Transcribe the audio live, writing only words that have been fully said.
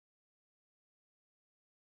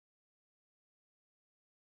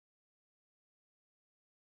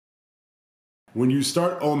When you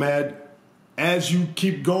start Omad, as you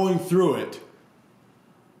keep going through it,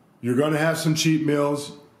 you're going to have some cheat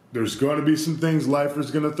meals. There's going to be some things life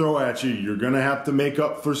is going to throw at you. You're going to have to make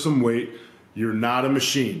up for some weight. You're not a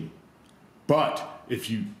machine. But if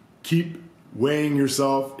you keep weighing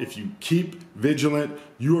yourself, if you keep vigilant,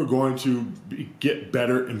 you are going to get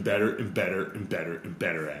better and better and better and better and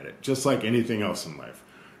better at it, just like anything else in life.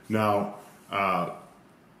 Now,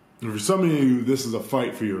 for some of you, this is a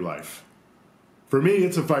fight for your life. For me,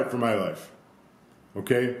 it's a fight for my life.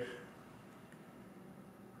 Okay?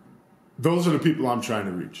 Those are the people I'm trying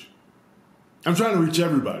to reach. I'm trying to reach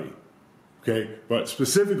everybody. Okay? But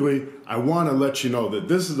specifically, I want to let you know that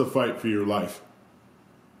this is a fight for your life.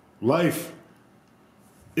 Life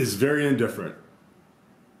is very indifferent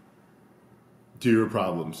to your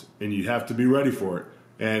problems, and you have to be ready for it.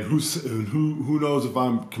 And who knows if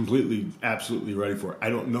I'm completely, absolutely ready for it? I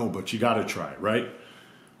don't know, but you got to try, right?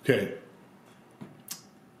 Okay.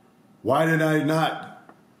 Why did I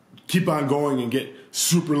not keep on going and get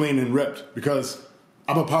super lean and ripped? Because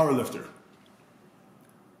I'm a power lifter.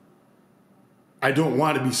 I don't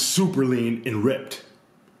want to be super lean and ripped.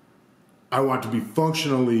 I want to be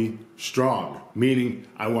functionally strong, meaning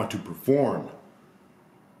I want to perform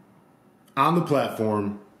on the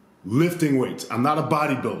platform, lifting weights. I'm not a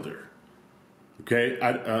bodybuilder, okay?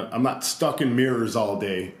 I'm not stuck in mirrors all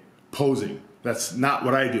day posing. That's not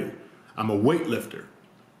what I do. I'm a weightlifter,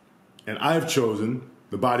 and I've chosen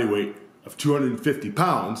the body weight of 250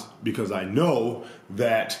 pounds because I know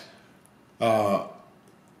that to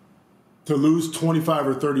lose 25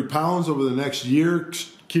 or 30 pounds over the next year,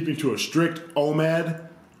 keeping to a strict Omad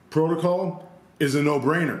protocol is a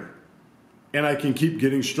no-brainer. And I can keep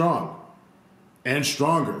getting strong and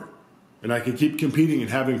stronger. And I can keep competing and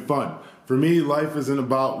having fun. For me, life isn't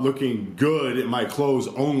about looking good in my clothes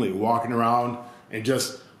only, walking around and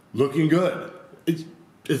just looking good.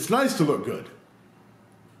 It's nice to look good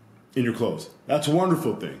in your clothes. That's a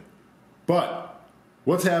wonderful thing. But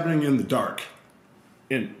what's happening in the dark?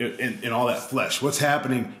 In all that flesh? What's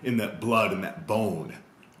happening in that blood and that bone,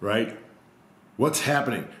 right? What's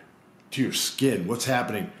happening to your skin? What's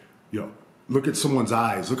happening? Look at someone's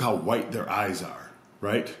eyes. Look how white their eyes are,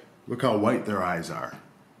 right? Look how white their eyes are,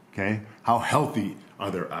 okay? How healthy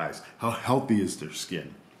are their eyes? How healthy is their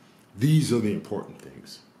skin? These are the important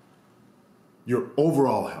things. Your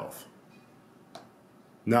overall health.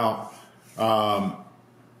 Now,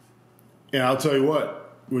 and I'll tell you what,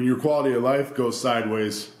 when your quality of life goes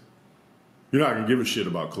sideways, you're not going to give a shit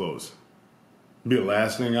about clothes. It'll be the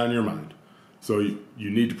last thing on your mind. So you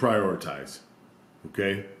need to prioritize,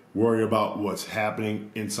 okay? Worry about what's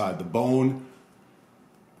happening inside the bone,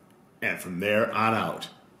 and from there on out,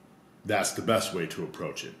 that's the best way to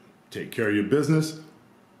approach it. Take care of your business,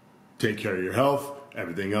 take care of your health,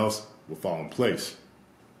 everything else will fall in place.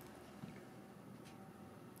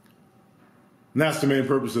 And that's the main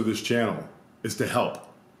purpose of this channel, is to help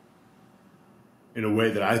in a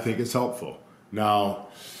way that I think is helpful. Now,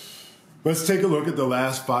 let's take a look at the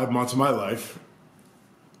last 5 months of my life.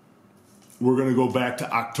 We're going to go back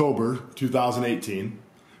to October 2018,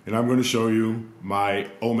 and I'm going to show you my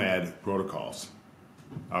Omad protocols.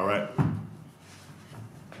 All right?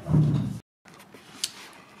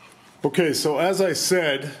 Okay, so as I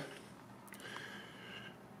said,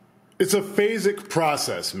 it's a phasic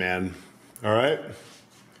process, man. All right?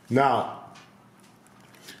 Now,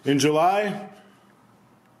 in July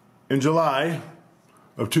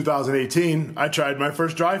of 2018, I tried my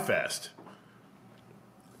first dry fast.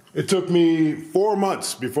 It took me 4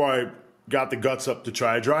 months before I got the guts up to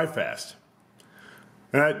try a dry fast.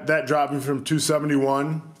 And that dropped me from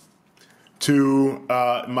 271 to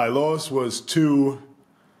my lowest was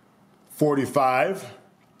 245,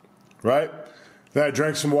 right? Then I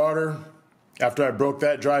drank some water after I broke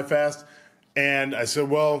that dry fast, and I said,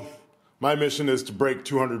 well, my mission is to break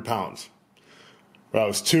 200 pounds. Well, I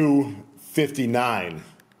was 259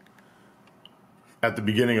 at the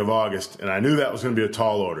beginning of August, and I knew that was going to be a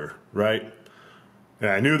tall order, right? And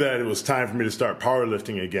I knew that it was time for me to start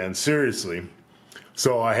powerlifting again, seriously.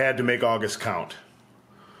 So I had to make August count.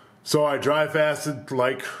 So I dry fasted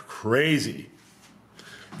like crazy,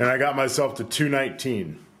 and I got myself to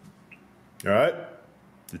 219. All right?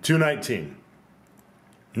 To 219.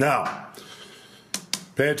 Now,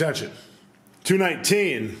 pay attention.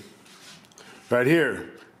 219, right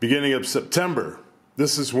here, beginning of September.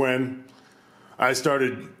 This is when I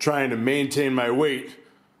started trying to maintain my weight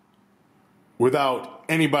without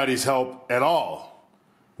anybody's help at all,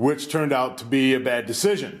 which turned out to be a bad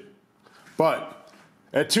decision. But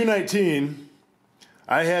at 219,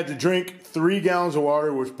 I had to drink 3 gallons of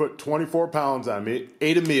water, which put 24 pounds on me,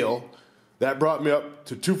 ate a meal, That brought me up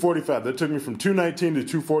to 245. That took me from 219 to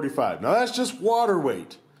 245. Now that's just water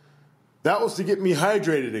weight. That was to get me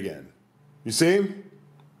hydrated again. You see? And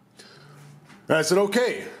I said,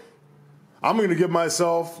 okay, I'm going to give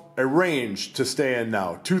myself a range to stay in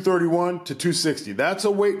now, 231 to 260. That's a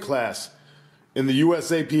weight class in the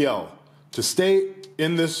USAPL, to stay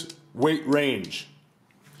in this weight range.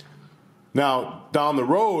 Now, down the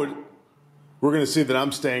road, we're going to see that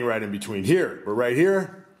I'm staying right in between here. But right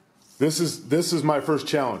here, this is my first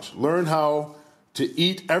challenge. Learn how to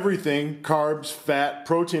eat everything, carbs, fat,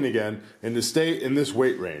 protein again, and to stay in this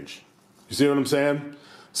weight range. You see what I'm saying?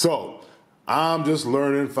 So, I'm just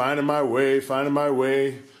learning, finding my way.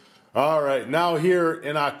 All right, now here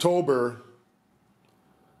in October,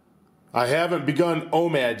 I haven't begun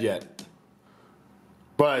Omad yet,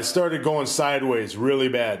 but I started going sideways really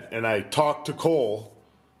bad, and I talked to Cole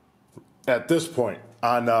at this point.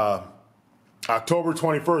 On October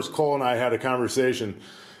 21st, Cole and I had a conversation,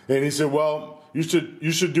 and he said, well, you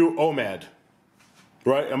should do Omad,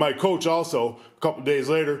 right? And my coach also, a couple days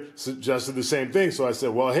later, suggested the same thing. So I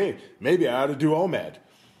said, well, hey, maybe I ought to do Omad.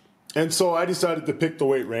 And so I decided to pick the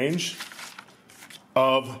weight range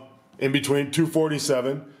of in between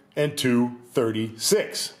 247 and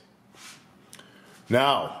 236.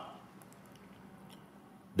 Now,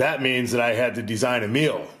 that means that I had to design a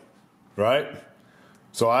meal, right?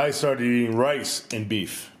 So I started eating rice and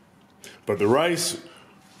beef. But the rice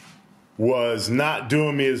was not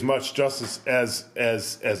doing me as much justice as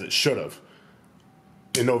it should have.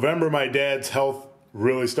 In November, my dad's health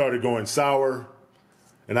really started going sour,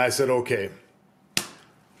 and I said, okay,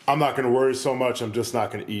 I'm not going to worry so much. I'm just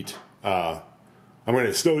not going to eat. I'm going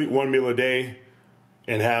to still eat one meal a day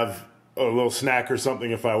and have a little snack or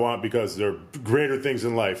something if I want, because there are greater things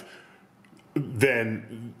in life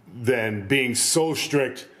than being so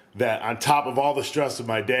strict that on top of all the stress of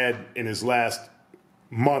my dad in his last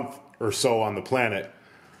month or so on the planet,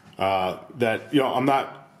 that, you know, I'm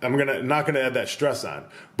not gonna add that stress on.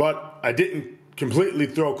 But I didn't completely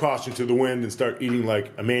throw caution to the wind and start eating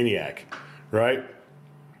like a maniac, right?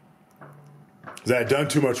 Because I had done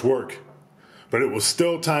too much work. But it was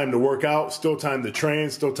still time to work out, still time to train,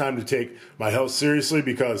 still time to take my health seriously,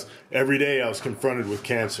 because every day I was confronted with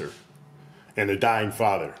cancer and a dying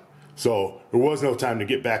father. So there was no time to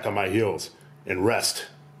get back on my heels and rest.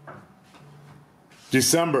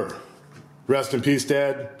 December. Rest in peace,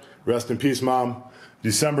 Dad. Rest in peace, Mom.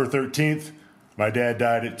 December 13th, my dad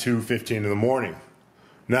died at 2:15 in the morning.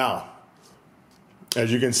 Now,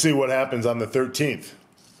 as you can see what happens on the 13th,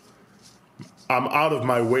 I'm out of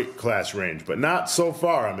my weight class range, but not so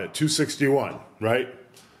far. I'm at 261, right?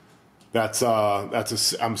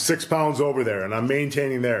 I'm 6 pounds over there, and I'm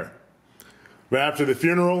maintaining there. But after the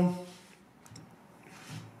funeral,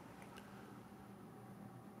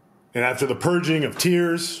 and after the purging of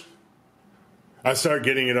tears, I started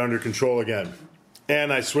getting it under control again.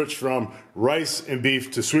 And I switched from rice and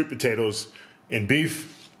beef to sweet potatoes and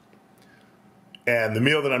beef. And the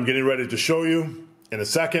meal that I'm getting ready to show you in a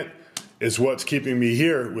second is what's keeping me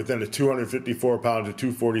here within a 254 pound to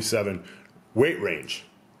 247 weight range.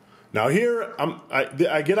 Now here,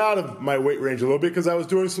 I get out of my weight range a little bit because I was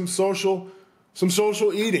doing some social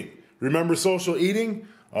eating. Remember social eating?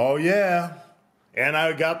 Oh yeah. And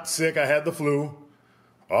I got sick, I had the flu.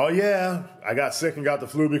 Oh yeah, I got sick and got the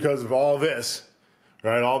flu because of all this,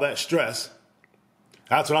 right? All that stress.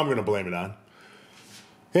 That's what I'm going to blame it on.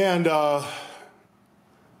 And,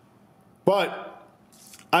 but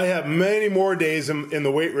I have many more days in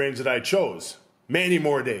the weight range that I chose. Many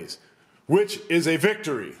more days, which is a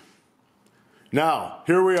victory. Now,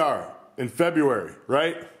 here we are in February,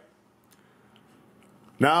 right?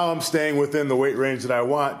 Now I'm staying within the weight range that I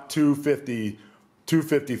want,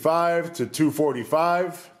 255 to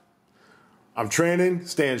 245. I'm training,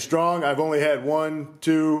 staying strong. I've only had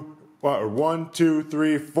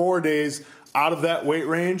 4 days out of that weight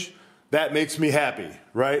range. That makes me happy,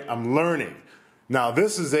 right? I'm learning. Now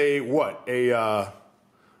this is a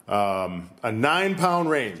 9-pound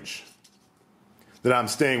range that I'm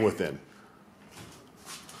staying within.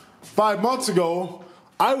 5 months ago,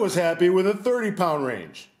 I was happy with a 30-pound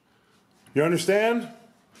range. You understand?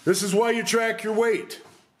 This is why you track your weight,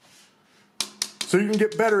 so you can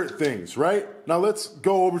get better at things, right? Now let's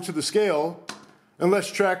go over to the scale and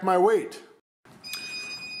let's track my weight.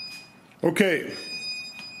 Okay,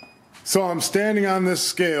 so I'm standing on this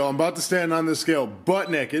scale. I'm about to stand on this scale butt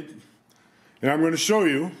naked, and I'm going to show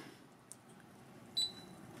you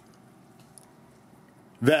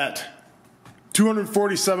that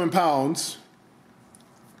 247 pounds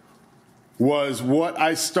was what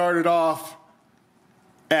I started off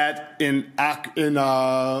at in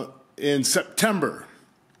in September.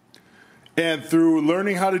 And through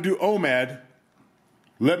learning how to do Omad,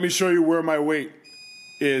 let me show you where my weight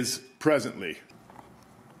is presently.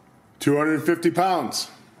 250 pounds.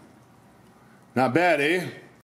 Not bad, eh?